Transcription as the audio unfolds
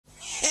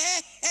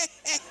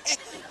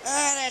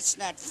that's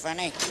not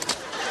funny.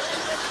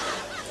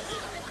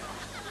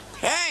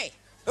 Hey,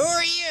 who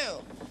are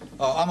you?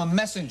 Oh, I'm a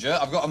messenger.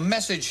 I've got a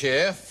message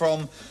here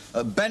from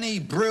Benny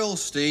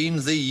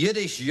Brillstein, the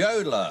Yiddish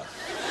yodeler.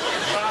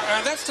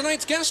 That's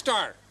tonight's guest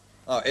star.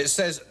 It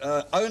says,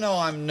 oh, no,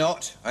 I'm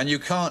not, and you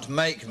can't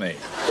make me.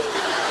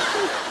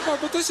 Oh,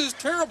 but this is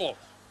terrible.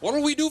 What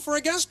will we do for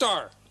a guest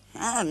star?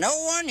 Oh, no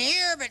one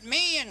here but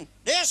me and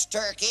this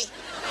turkey.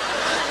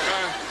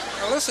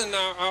 Listen,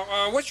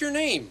 what's your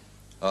name?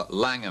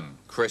 Langham,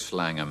 Chris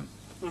Langham.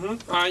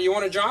 Mm-hmm. You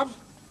want a job?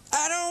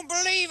 I don't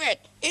believe it.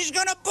 He's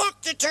gonna book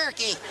the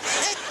turkey.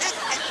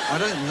 I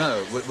don't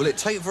know. Will it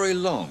take very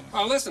long?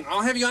 Listen,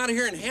 I'll have you out of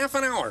here in half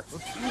an hour.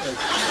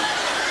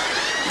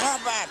 How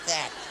about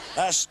that?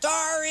 A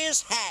star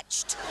is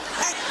hatched.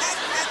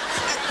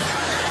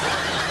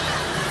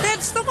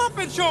 It's the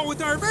Muppet Show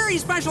with our very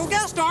special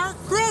guest star,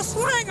 Chris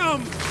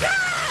Langham.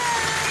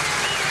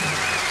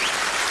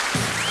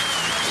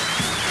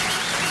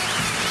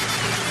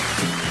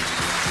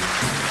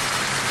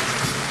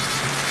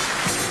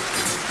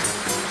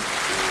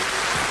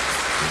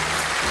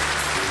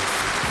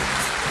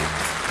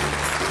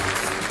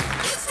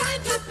 It's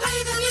time to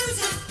play the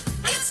music.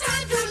 It's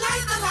time to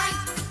light the light.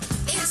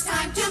 It's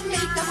time to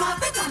meet the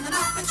Muppets on the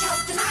Muppet Show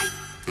tonight.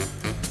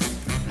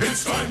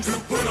 It's time to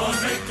put on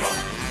makeup.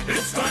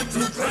 It's time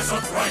to dress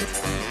up right.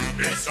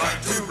 It's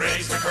time to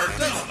raise the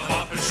curtain on the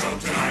Muppet Show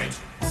tonight.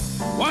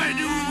 Why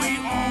do we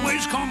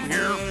always come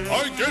here?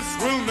 I guess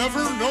we'll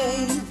never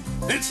know.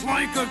 It's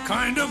like a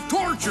kind of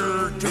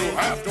torture To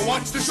have to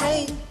watch the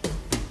show.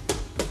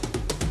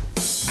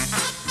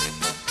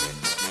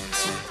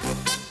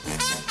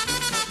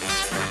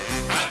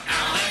 But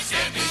now let's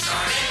get me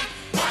started.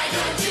 Why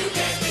don't you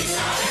get me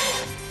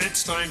started?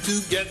 It's time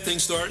to get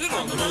things started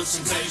on the most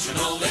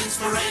Sensational,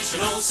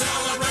 inspirational,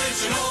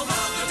 celebrational,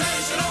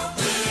 motivational.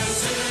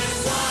 This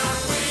is what